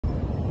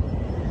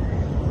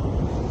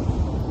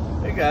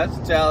guys?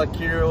 It's Alec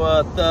here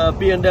with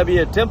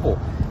BMW at Temple.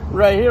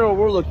 Right here, what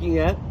we're looking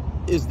at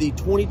is the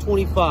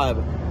 2025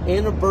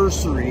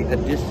 anniversary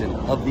edition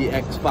of the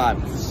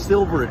X5. It's the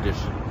Silver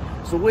Edition.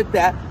 So with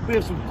that, we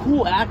have some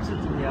cool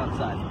accents on the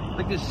outside,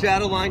 like this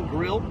Shadowline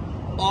grille,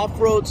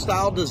 off-road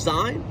style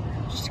design,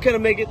 just to kind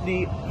of make it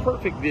the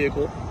perfect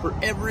vehicle for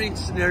every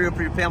scenario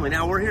for your family.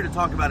 Now, we're here to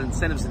talk about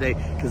incentives today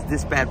because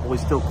this bad boy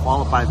still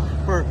qualifies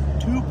for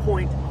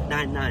 2.99.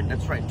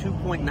 That's right,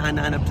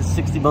 2.99 up to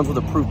 60 months with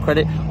approved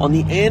credit on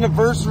the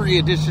anniversary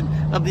edition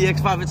of the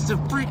X5. It's the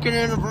freaking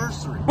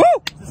anniversary. Woo!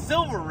 It's the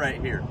silver right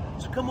here.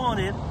 So come on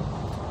in,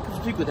 come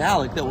speak with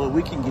Alec, that way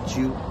we can get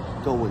you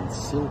going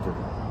silver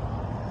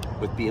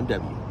with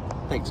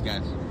BMW. Thanks,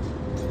 guys.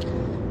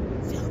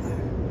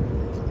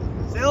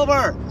 Silver.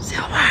 Silver.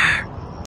 Silver.